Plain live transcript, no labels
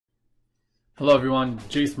Hello everyone,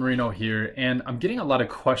 Jace Marino here, and I'm getting a lot of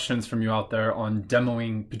questions from you out there on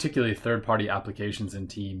demoing particularly third-party applications and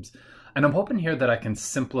teams. And I'm hoping here that I can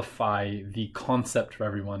simplify the concept for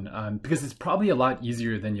everyone because it's probably a lot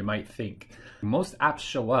easier than you might think. Most apps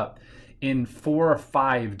show up in 4 or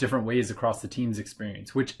 5 different ways across the team's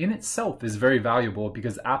experience, which in itself is very valuable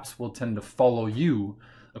because apps will tend to follow you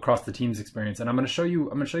across the team's experience. And I'm going to show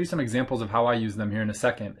you some examples of how I use them here in a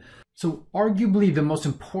second. So arguably the most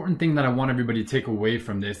important thing that I want everybody to take away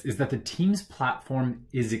from this is that the Teams platform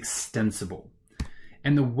is extensible.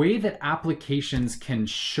 And the way that applications can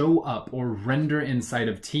show up or render inside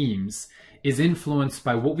of Teams is influenced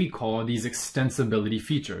by what we call these extensibility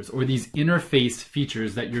features, or these interface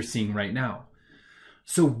features that you're seeing right now.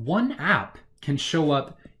 So one app can show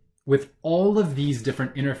up with all of these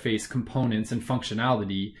different interface components and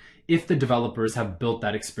functionality if the developers have built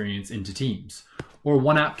that experience into Teams. Or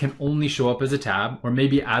one app can only show up as a tab, or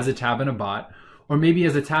maybe as a tab and a bot, or maybe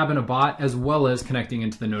as a tab and a bot as well as connecting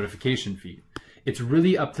into the notification feed. It's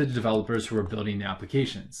really up to the developers who are building the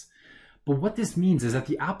applications. But what this means is that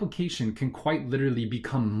the application can quite literally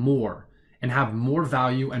become more and have more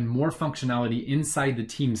value and more functionality inside the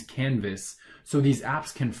Teams canvas, so these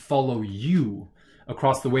apps can follow you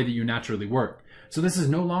across the way that you naturally work. So this is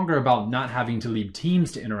no longer about not having to leave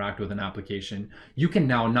Teams to interact with an application. You can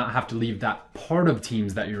now not have to leave that part of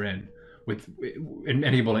Teams that you're in and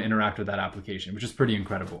able to interact with that application, which is pretty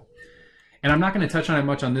incredible. And I'm not going to touch on it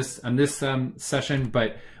much on this session,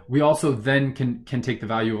 but we also then can take the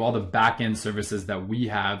value of all the back-end services that we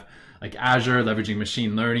have, like Azure, leveraging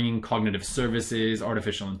machine learning, cognitive services,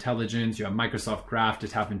 artificial intelligence. You have Microsoft Graph to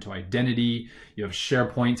tap into identity. You have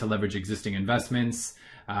SharePoint to leverage existing investments.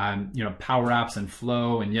 Power Apps and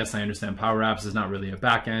Flow. And yes, I understand Power Apps is not really a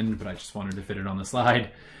back-end, but I just wanted to fit it on the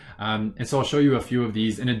slide. And so I'll show you a few of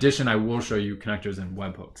these. In addition, I will show you connectors and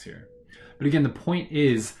webhooks here. But again, the point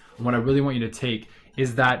is, what I really want you to take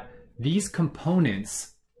is that these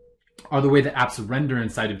components are the way that apps render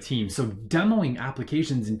inside of Teams. So demoing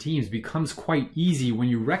applications in Teams becomes quite easy when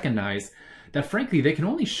you recognize that, frankly, they can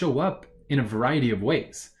only show up in a variety of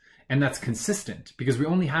ways. And that's consistent because we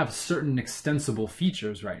only have certain extensible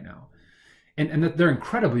features right now. And that they're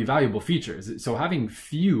incredibly valuable features. So having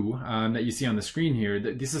few that you see on the screen here,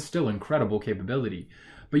 this is still incredible capability.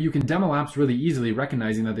 But you can demo apps really easily,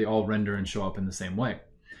 recognizing that they all render and show up in the same way.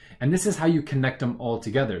 And this is how you connect them all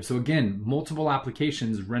together. So again, multiple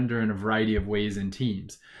applications render in a variety of ways in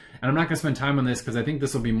Teams. And I'm not going to spend time on this because I think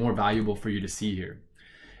this will be more valuable for you to see here.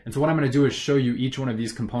 And so what I'm going to do is show you each one of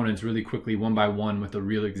these components really quickly, one by one, with a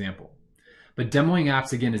real example. But demoing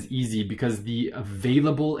apps, again, is easy because the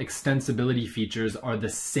available extensibility features are the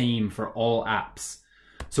same for all apps.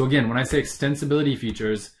 So again, when I say extensibility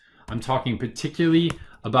features, I'm talking particularly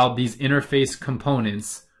about these interface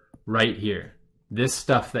components right here. This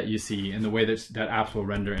stuff that you see and the way that apps will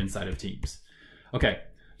render inside of Teams. Okay,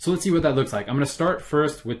 so let's see what that looks like. I'm going to start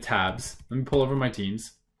first with tabs. Let me pull over my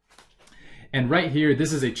Teams. And right here,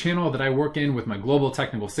 this is a channel that I work in with my global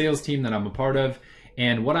technical sales team that I'm a part of.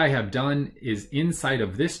 And what I have done is inside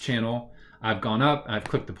of this channel, I've gone up, I've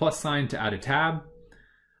clicked the plus sign to add a tab.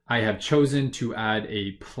 I have chosen to add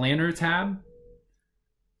a planner tab.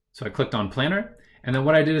 So I clicked on planner. And then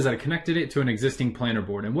what I did is I connected it to an existing planner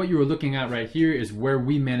board. And what you were looking at right here is where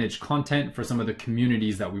we manage content for some of the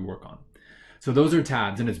communities that we work on. So those are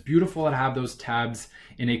tabs, and it's beautiful to have those tabs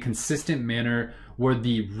in a consistent manner where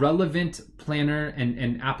the relevant planner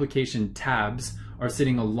and application tabs are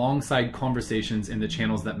sitting alongside conversations in the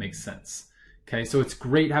channels that make sense. Okay, so it's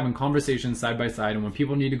great having conversations side by side, and when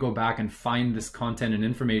people need to go back and find this content and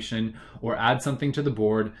information or add something to the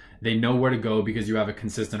board, they know where to go because you have a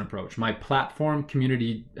consistent approach. My platform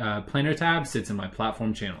community planner tab sits in my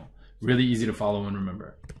platform channel. Really easy to follow and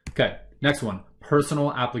remember. Okay, next one,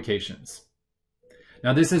 personal applications.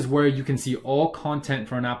 Now this is where you can see all content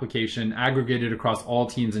for an application aggregated across all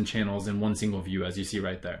teams and channels in one single view, as you see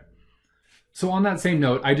right there. So on that same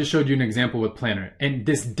note, I just showed you an example with Planner, and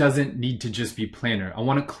this doesn't need to just be Planner. I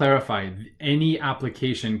want to clarify, any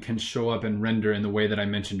application can show up and render in the way that I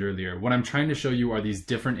mentioned earlier. What I'm trying to show you are these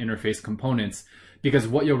different interface components, because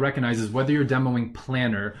what you'll recognize is whether you're demoing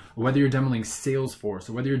Planner, or whether you're demoing Salesforce,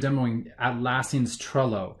 or whether you're demoing Atlassian's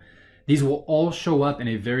Trello, these will all show up in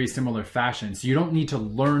a very similar fashion. So you don't need to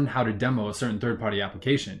learn how to demo a certain third-party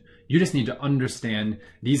application. You just need to understand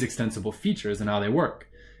these extensible features and how they work.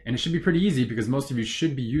 And it should be pretty easy because most of you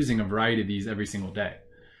should be using a variety of these every single day.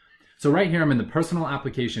 So right here, I'm in the personal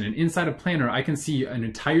application, and inside of Planner, I can see an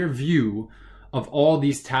entire view of all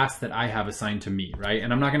these tasks that I have assigned to me, right?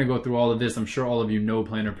 And I'm not gonna go through all of this. I'm sure all of you know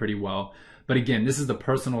Planner pretty well. But again, this is the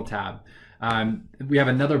personal tab. We have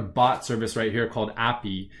another bot service right here called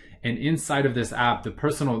Appy. And inside of this app, the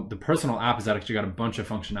personal app has actually got a bunch of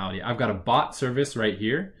functionality. I've got a bot service right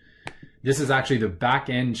here. This is actually the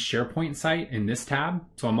back-end SharePoint site in this tab.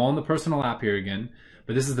 So I'm on the personal app here again,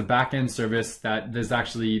 but this is the back-end service that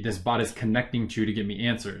this bot is connecting to get me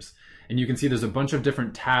answers. And you can see there's a bunch of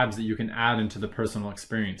different tabs that you can add into the personal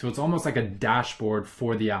experience. So it's almost like a dashboard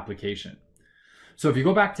for the application. So if you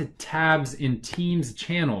go back to tabs in Teams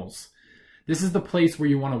channels, this is the place where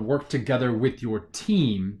you want to work together with your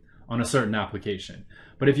team on a certain application.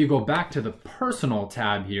 But if you go back to the personal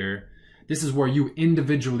tab here, this is where you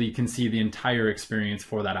individually can see the entire experience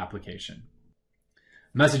for that application.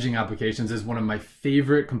 Messaging applications is one of my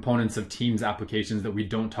favorite components of Teams applications that we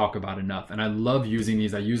don't talk about enough. And I love using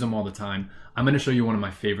these. I use them all the time. I'm going to show you one of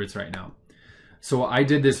my favorites right now. So I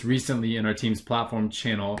did this recently in our Teams platform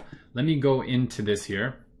channel. Let me go into this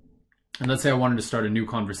here. And let's say I wanted to start a new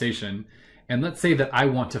conversation. And let's say that I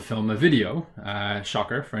want to film a video,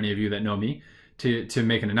 shocker for any of you that know me, to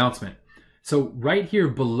make an announcement. So right here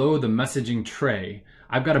below the messaging tray,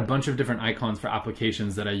 I've got a bunch of different icons for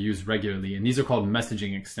applications that I use regularly, and these are called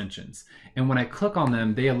messaging extensions. And when I click on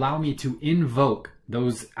them, they allow me to invoke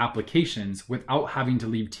those applications without having to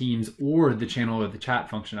leave Teams or the channel or the chat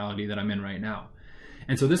functionality that I'm in right now.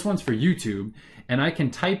 And so this one's for YouTube, and I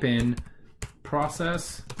can type in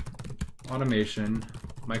process automation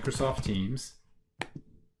Microsoft Teams.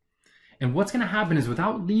 And what's going to happen is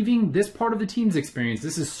without leaving this part of the Teams experience,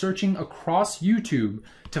 this is searching across YouTube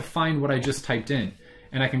to find what I just typed in.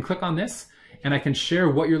 And I can click on this and I can share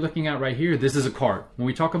what you're looking at right here. This is a card. When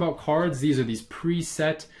we talk about cards, these are these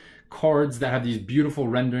preset cards that have these beautiful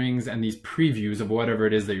renderings and these previews of whatever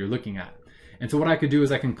it is that you're looking at. And so what I could do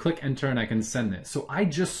is I can click enter and I can send this. So I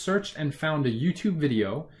just searched and found a YouTube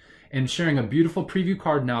video and sharing a beautiful preview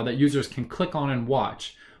card now that users can click on and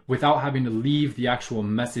watch without having to leave the actual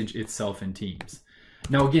message itself in Teams.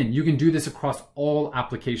 Now again, you can do this across all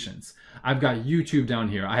applications. I've got YouTube down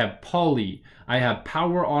here. I have Poly. I have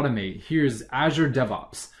Power Automate. Here's Azure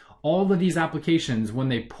DevOps. All of these applications, when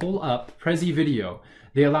they pull up Prezi Video,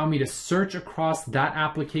 they allow me to search across that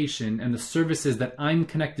application and the services that I'm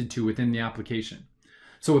connected to within the application.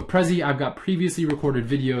 So with Prezi, I've got previously recorded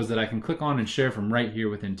videos that I can click on and share from right here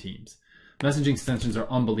within Teams. Messaging extensions are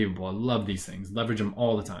unbelievable. I love these things. Leverage them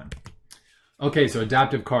all the time. Okay, so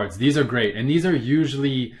adaptive cards. These are great. And these are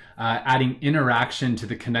usually adding interaction to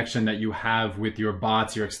the connection that you have with your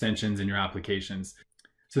bots, your extensions, and your applications.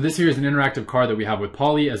 So this here is an interactive card that we have with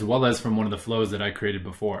Poly, as well as from one of the flows that I created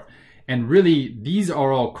before. And really, these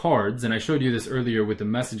are all cards, and I showed you this earlier with the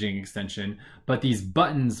messaging extension, but these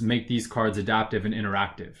buttons make these cards adaptive and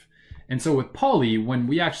interactive. And so with Poly, when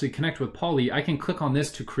we actually connect with Poly, I can click on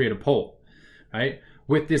this to create a poll, right?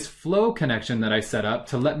 With this flow connection that I set up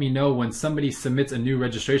to let me know when somebody submits a new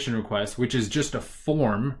registration request, which is just a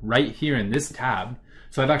form right here in this tab.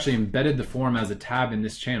 So I've actually embedded the form as a tab in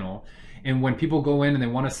this channel. And when people go in and they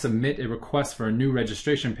want to submit a request for a new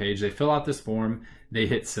registration page, they fill out this form, they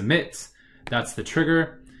hit submit. That's the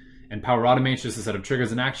trigger. And Power Automate is just a set of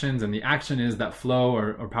triggers and actions. And the action is that Flow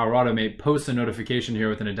or Power Automate posts a notification here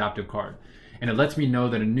with an adaptive card. And it lets me know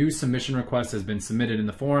that a new submission request has been submitted in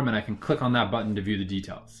the form, and I can click on that button to view the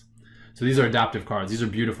details. So these are adaptive cards. These are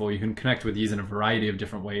beautiful. You can connect with these in a variety of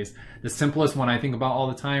different ways. The simplest one I think about all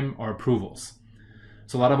the time are approvals.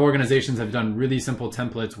 So a lot of organizations have done really simple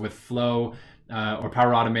templates with Flow or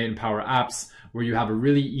Power Automate and Power Apps, where you have a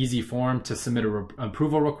really easy form to submit an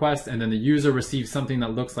approval request, and then the user receives something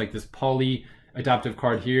that looks like this Poly adaptive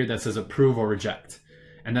card here that says approve or reject.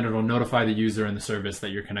 And then it'll notify the user and the service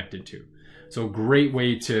that you're connected to. So a great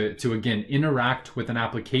way to again, interact with an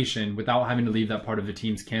application without having to leave that part of the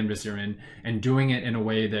Teams canvas you're in, and doing it in a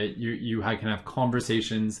way that you can have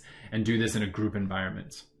conversations and do this in a group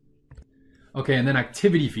environment. Okay, and then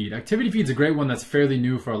activity feed. Activity feed's a great one that's fairly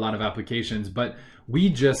new for a lot of applications, but we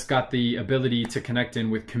just got the ability to connect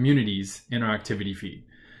in with communities in our activity feed.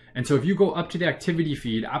 And so if you go up to the activity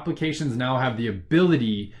feed, applications now have the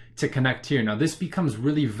ability to connect here. Now this becomes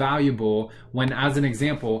really valuable when, as an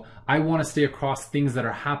example, I want to stay across things that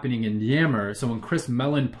are happening in Yammer. So when Chris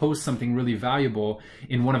Mellon posts something really valuable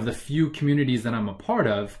in one of the few communities that I'm a part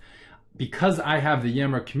of, because I have the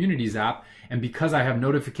Yammer Communities app and because I have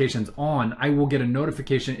notifications on, I will get a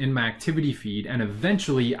notification in my activity feed, and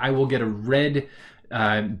eventually I will get a red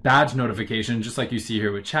badge notification, just like you see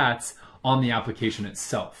here with chats, on the application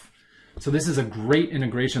itself. So this is a great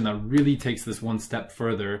integration that really takes this one step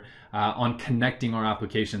further on connecting our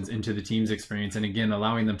applications into the Teams experience, and again,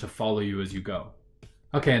 allowing them to follow you as you go.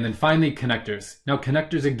 Okay, and then finally, connectors. Now,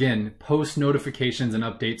 connectors, again, post notifications and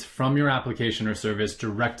updates from your application or service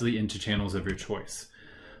directly into channels of your choice.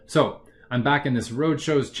 So I'm back in this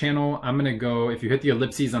Roadshows channel. I'm gonna go, if you hit the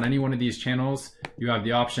ellipses on any one of these channels, you have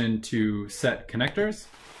the option to set connectors.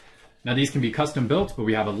 Now, these can be custom built, but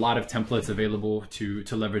we have a lot of templates available to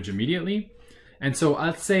leverage immediately. And so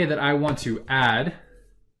let's say that I want to add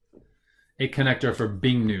a connector for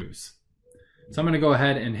Bing News. So I'm gonna go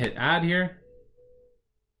ahead and hit add here.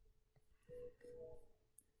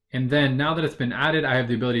 And then now that it's been added, I have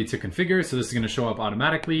the ability to configure. So this is going to show up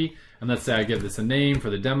automatically. And let's say I give this a name for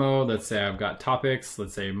the demo. Let's say I've got topics.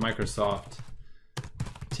 Let's say Microsoft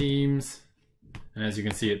Teams. And as you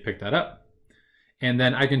can see, it picked that up. And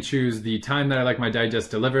then I can choose the time that I like my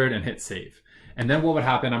digest delivered and hit save. And then what would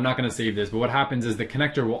happen, I'm not going to save this, but what happens is the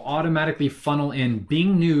connector will automatically funnel in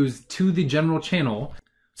Bing News to the general channel.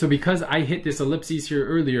 So because I hit this ellipses here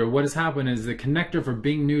earlier, what has happened is the connector for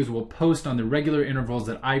Bing News will post on the regular intervals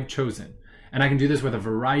that I've chosen. And I can do this with a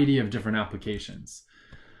variety of different applications.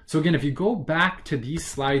 So again, if you go back to these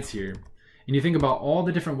slides here and you think about all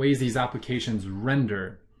the different ways these applications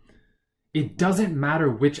render, it doesn't matter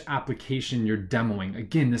which application you're demoing.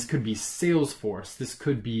 Again, this could be Salesforce, this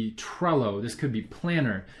could be Trello, this could be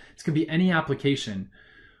Planner, this could be any application.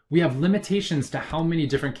 We have limitations to how many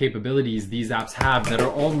different capabilities these apps have that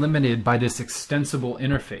are all limited by this extensible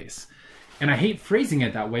interface. And I hate phrasing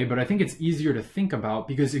it that way, but I think it's easier to think about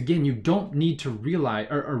because again, you don't need to realize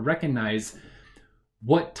or recognize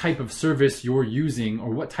what type of service you're using or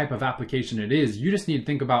what type of application it is. You just need to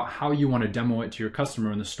think about how you want to demo it to your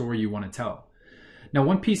customer and the story you want to tell. Now,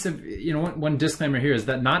 one piece of, one disclaimer here is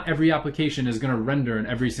that not every application is going to render in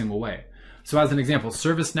every single way. So as an example,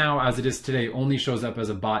 ServiceNow as it is today only shows up as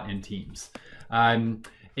a bot in Teams.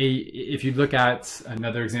 If you look at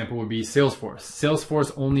another example would be Salesforce.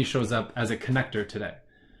 Salesforce only shows up as a connector today.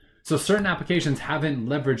 So certain applications haven't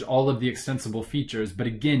leveraged all of the extensible features, but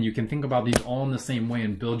again, you can think about these all in the same way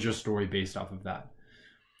and build your story based off of that.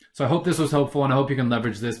 So I hope this was helpful and I hope you can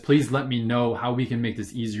leverage this. Please let me know how we can make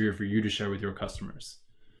this easier for you to share with your customers.